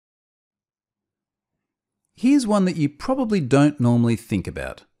Here's one that you probably don't normally think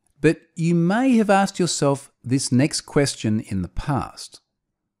about, but you may have asked yourself this next question in the past.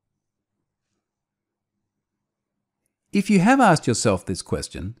 If you have asked yourself this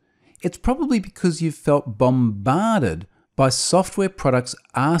question, it's probably because you've felt bombarded by software products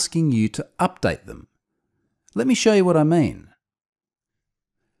asking you to update them. Let me show you what I mean.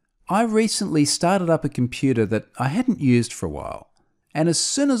 I recently started up a computer that I hadn't used for a while, and as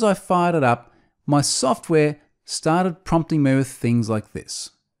soon as I fired it up, my software started prompting me with things like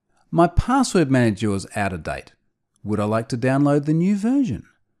this. My password manager was out of date. Would I like to download the new version?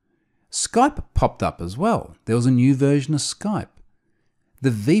 Skype popped up as well. There was a new version of Skype. The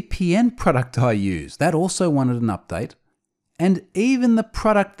VPN product I use, that also wanted an update. And even the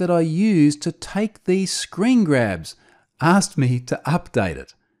product that I use to take these screen grabs asked me to update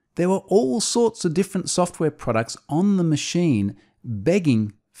it. There were all sorts of different software products on the machine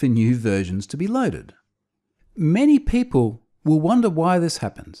begging for new versions to be loaded. Many people will wonder why this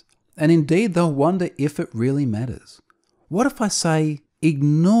happens, and indeed they'll wonder if it really matters. What if I say,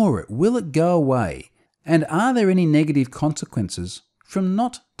 ignore it? Will it go away? And are there any negative consequences from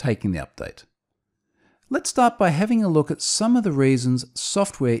not taking the update? Let's start by having a look at some of the reasons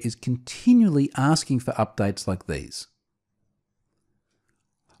software is continually asking for updates like these.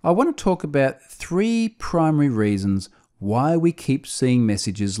 I want to talk about 3 primary reasons why we keep seeing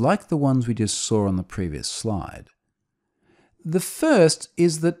messages like the ones we just saw on the previous slide. The first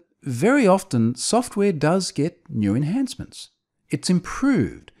is that very often software does get new enhancements. It's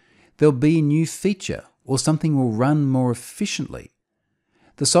improved. There'll be a new feature or something will run more efficiently.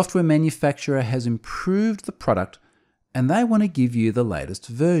 The software manufacturer has improved the product and they want to give you the latest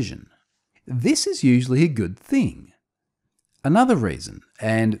version. This is usually a good thing. Another reason,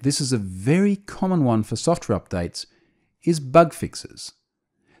 and this is a very common one for software updates, is bug fixes.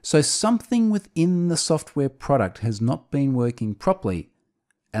 So something within the software product has not been working properly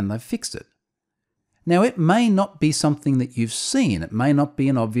and they've fixed it. Now, it may not be something that you've seen. It may not be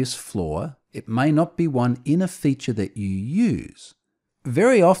an obvious flaw. It may not be one in a feature that you use.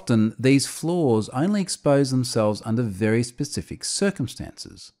 Very often, these flaws only expose themselves under very specific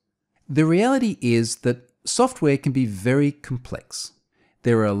circumstances. The reality is that software can be very complex.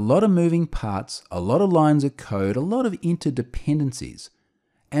 There are a lot of moving parts, a lot of lines of code, a lot of interdependencies,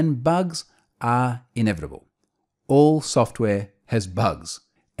 and bugs are inevitable. All software has bugs.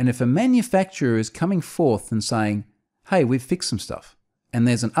 And if a manufacturer is coming forth and saying, hey, we've fixed some stuff, and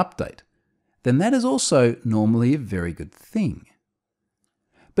there's an update, then that is also normally a very good thing.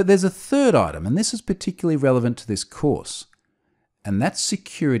 But there's a third item, and this is particularly relevant to this course, and that's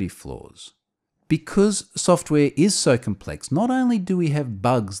security flaws. Because software is so complex, not only do we have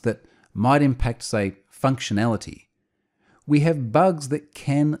bugs that might impact, say, functionality, we have bugs that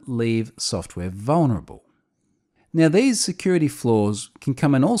can leave software vulnerable. Now, these security flaws can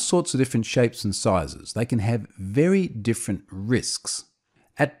come in all sorts of different shapes and sizes. They can have very different risks.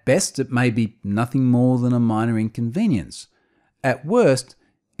 At best, it may be nothing more than a minor inconvenience. At worst,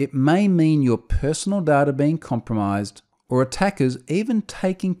 it may mean your personal data being compromised or attackers even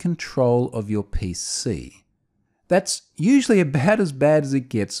taking control of your PC. That's usually about as bad as it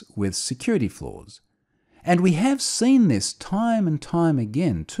gets with security flaws. And we have seen this time and time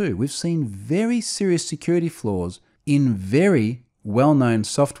again too. We've seen very serious security flaws in very well-known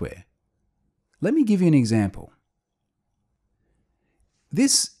software. Let me give you an example.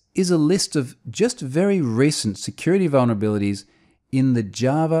 This is a list of just very recent security vulnerabilities in the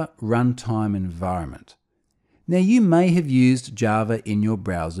Java runtime environment. Now, you may have used Java in your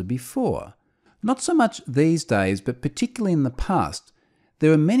browser before. Not so much these days, but particularly in the past, there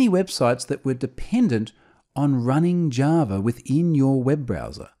were many websites that were dependent on running Java within your web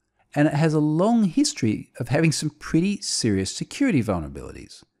browser, and it has a long history of having some pretty serious security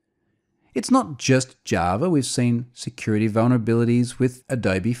vulnerabilities. It's not just Java. We've seen security vulnerabilities with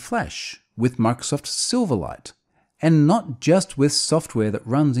Adobe Flash, with Microsoft Silverlight, and not just with software that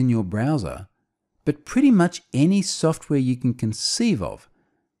runs in your browser, but pretty much any software you can conceive of.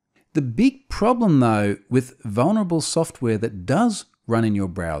 The big problem, though, with vulnerable software that does run in your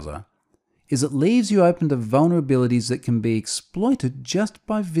browser is it leaves you open to vulnerabilities that can be exploited just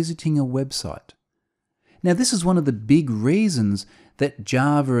by visiting a website. Now, this is one of the big reasons that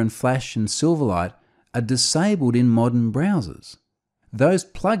Java and Flash and Silverlight are disabled in modern browsers. Those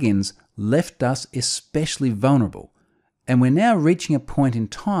plugins left us especially vulnerable, and we're now reaching a point in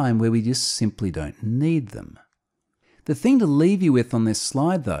time where we just simply don't need them. The thing to leave you with on this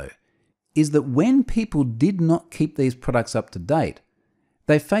slide, though, is that when people did not keep these products up to date,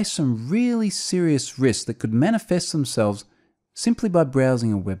 they faced some really serious risks that could manifest themselves simply by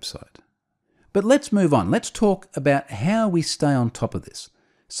browsing a website. But let's move on. Let's talk about how we stay on top of this.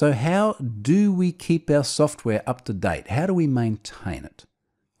 So how do we keep our software up to date? How do we maintain it?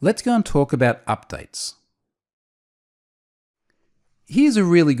 Let's go and talk about updates. Here's a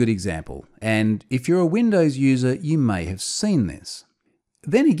really good example, and if you're a Windows user, you may have seen this.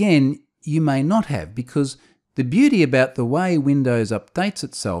 Then again, you may not have, because the beauty about the way Windows updates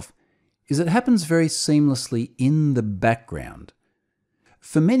itself is it happens very seamlessly in the background.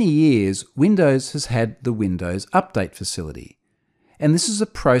 For many years, Windows has had the Windows Update facility, and this is a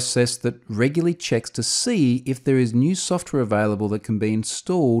process that regularly checks to see if there is new software available that can be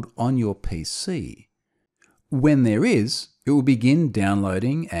installed on your PC. When there is, it will begin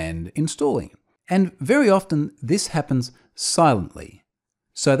downloading and installing. And very often this happens silently.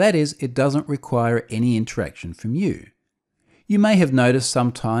 So that is, it doesn't require any interaction from you. You may have noticed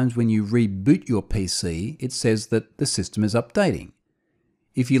sometimes when you reboot your PC, it says that the system is updating.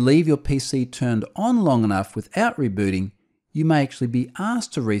 If you leave your PC turned on long enough without rebooting, you may actually be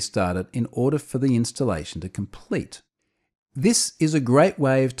asked to restart it in order for the installation to complete. This is a great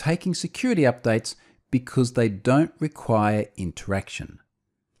way of taking security updates because they don't require interaction.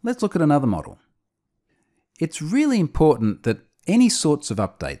 Let's look at another model. It's really important that any sorts of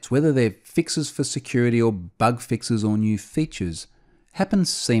updates, whether they're fixes for security or bug fixes or new features, happen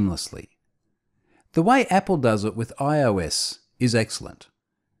seamlessly. The way Apple does it with iOS is excellent.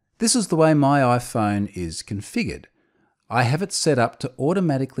 This is the way my iPhone is configured. I have it set up to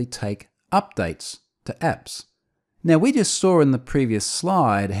automatically take updates to apps. Now, we just saw in the previous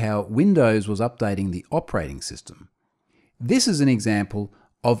slide how Windows was updating the operating system. This is an example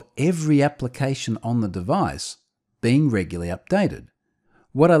of every application on the device being regularly updated.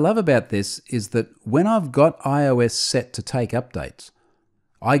 What I love about this is that when I've got iOS set to take updates,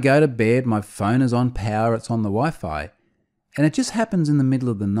 I go to bed, my phone is on power, it's on the Wi-Fi, and it just happens in the middle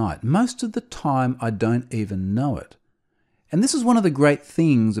of the night. Most of the time, I don't even know it. And this is one of the great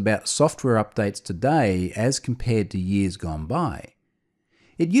things about software updates today as compared to years gone by.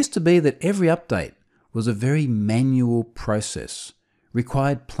 It used to be that every update was a very manual process,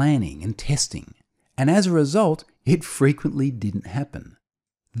 required planning and testing, and as a result, it frequently didn't happen.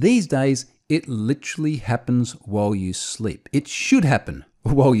 These days, it literally happens while you sleep. It should happen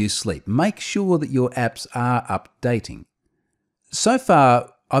while you sleep. Make sure that your apps are updating. So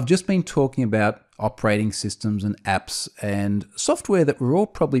far, I've just been talking about operating systems and apps and software that we're all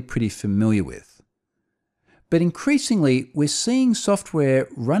probably pretty familiar with. But increasingly, we're seeing software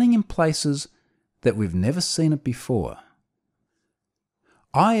running in places that we've never seen it before.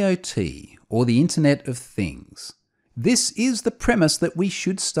 IoT, or the Internet of Things. This is the premise that we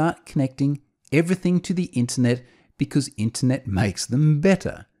should start connecting everything to the internet because internet makes them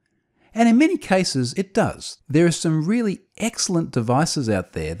better. And in many cases, it does. There are some really excellent devices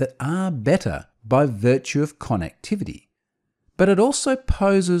out there that are better by virtue of connectivity. But it also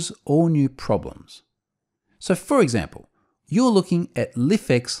poses all new problems. So for example, you're looking at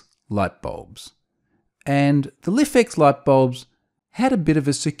LIFX light bulbs. And the LIFX light bulbs had a bit of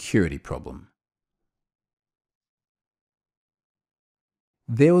a security problem.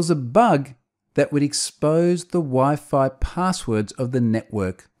 There was a bug that would expose the Wi-Fi passwords of the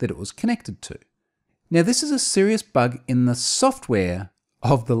network that it was connected to. Now, this is a serious bug in the software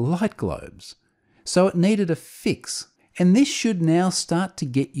of the light globes, so it needed a fix, and this should now start to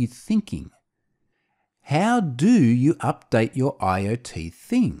get you thinking. How do you update your IoT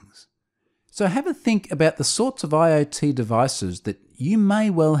things? So have a think about the sorts of IoT devices that you may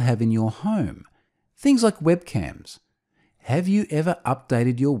well have in your home. Things like webcams. Have you ever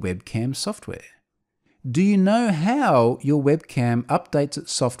updated your webcam software? Do you know how your webcam updates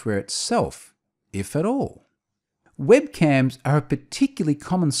its software itself, if at all? Webcams are a particularly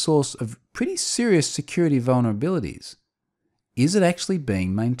common source of pretty serious security vulnerabilities. Is it actually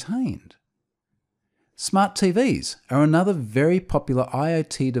being maintained? Smart TVs are another very popular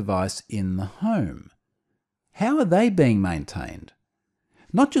IoT device in the home. How are they being maintained?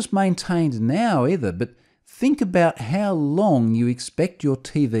 Not just maintained now either, but think about how long you expect your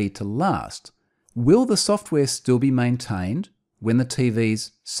TV to last. Will the software still be maintained when the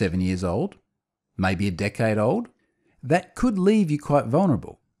TV's 7 years old? Maybe a decade old? That could leave you quite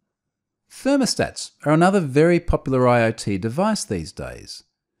vulnerable. Thermostats are another very popular IoT device these days.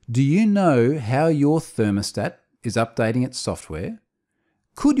 Do you know how your thermostat is updating its software?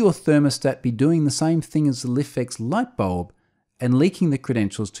 Could your thermostat be doing the same thing as the LIFX light bulb and leaking the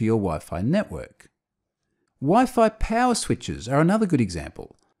credentials to your Wi-Fi network? Wi-Fi power switches are another good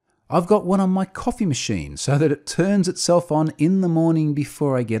example. I've got one on my coffee machine so that it turns itself on in the morning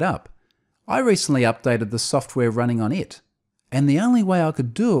before I get up. I recently updated the software running on it, and the only way I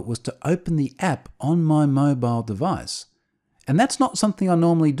could do it was to open the app on my mobile device. And that's not something I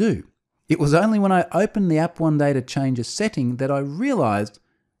normally do. It was only when I opened the app one day to change a setting that I realized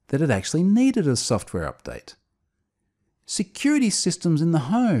that it actually needed a software update. Security systems in the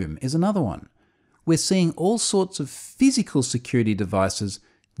home is another one. We're seeing all sorts of physical security devices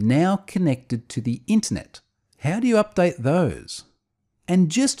now connected to the internet. How do you update those?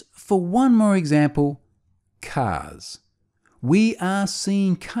 And just for one more example, cars. We are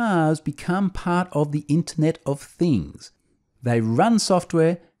seeing cars become part of the Internet of Things. They run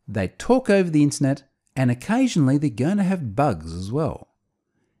software, they talk over the internet, and occasionally they're going to have bugs as well.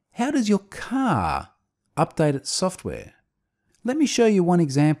 How does your car update its software? Let me show you one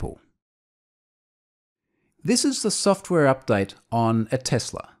example. This is the software update on a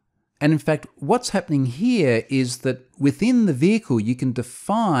Tesla. And in fact, what's happening here is that within the vehicle, you can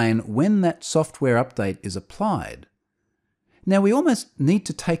define when that software update is applied. Now, we almost need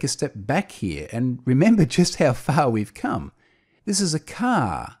to take a step back here and remember just how far we've come. This is a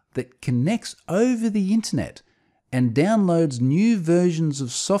car that connects over the internet and downloads new versions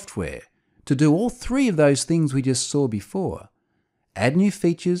of software to do all three of those things we just saw before: add new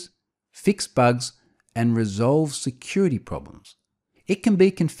features, fix bugs, and resolve security problems. It can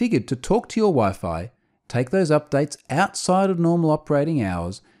be configured to talk to your Wi-Fi, take those updates outside of normal operating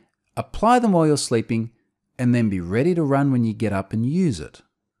hours, apply them while you're sleeping, and then be ready to run when you get up and use it.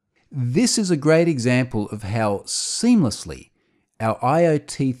 This is a great example of how seamlessly our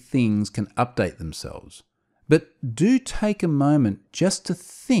IoT things can update themselves. But do take a moment just to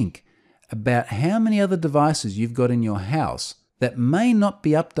think about how many other devices you've got in your house that may not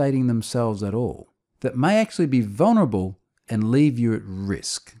be updating themselves at all, that may actually be vulnerable and leave you at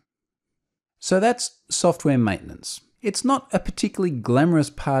risk. So that's software maintenance. It's not a particularly glamorous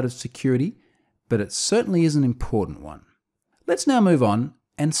part of security, but it certainly is an important one. Let's now move on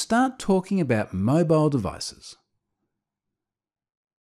and start talking about mobile devices.